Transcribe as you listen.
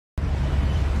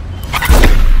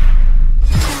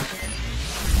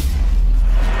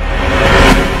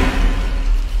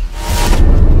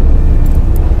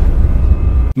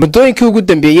muddooyinkii ugu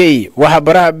dambeeyay waxa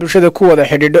baraha bulshada ku wada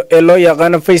xidhiidho ee loo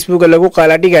yaqaan Facebook lagu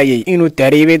qaala dhigayay inuu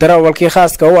tahriibay darawalkii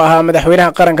khaaska u ahaa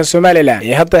madaxweynaha qaranka Soomaaliland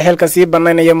ee hadda xilka sii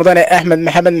banaanaya mudane Axmed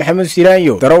Maxamed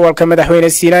Siilaanyo darawalka madaxweyne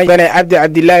Siilaanyo mudane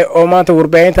Cabdilaahi oo maanta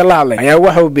warbaahinta la hadlay ayaa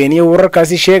waxa uu beeniyay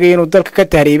wararkaasi sheegay inuu dalka ka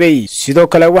tahriibay sidoo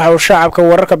kale waxa uu shacabka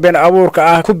wararka been abuurka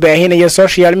ah ku baahinaya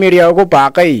social media ugu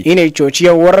baaqay inay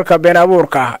joojiyaan wararka been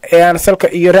abuurka ah ee aan salka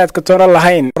iyo raadka toona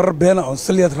lahayn warar been oo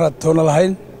saliyad raad toona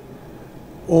lahayn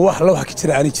oo wax la wax ka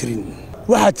jira aan jirin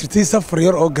waxa jirtay safar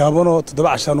yar oo gaaban oo 7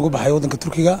 cashaan ugu baxay wadanka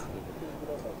Turkiga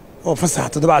oo fasax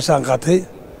 7 cashaan qaatay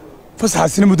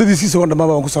fasaxaasina muddadiisa oo dhammaan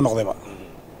baan ku soo noqdayba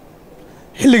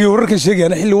xilligii wararkan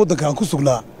sheegayna xilli wadanka aan ku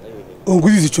sugnaa oo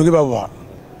gudihiisa joogay baa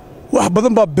wax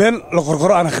badan baa been la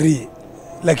qorqoro aan akhriyay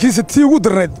laakiin si tii ugu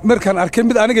darneed markaan arkay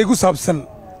mid aniga igu saabsan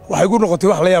waxay igu noqotay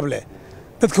wax la yaab leh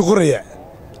dadka qoraya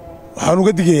waxaan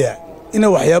uga digayaa in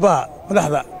waxyaabaha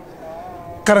madaxda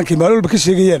qaranka maalwalba ka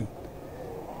sheegayaan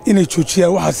inay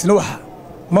joojiyaan waxaasina wax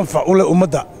manfac u leh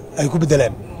ummadda ay ku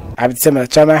bedelaan Cabdi Samed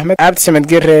Jaamac Ahmed Cabdi Samed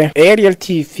Gere Ariel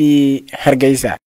TV Hargeysa.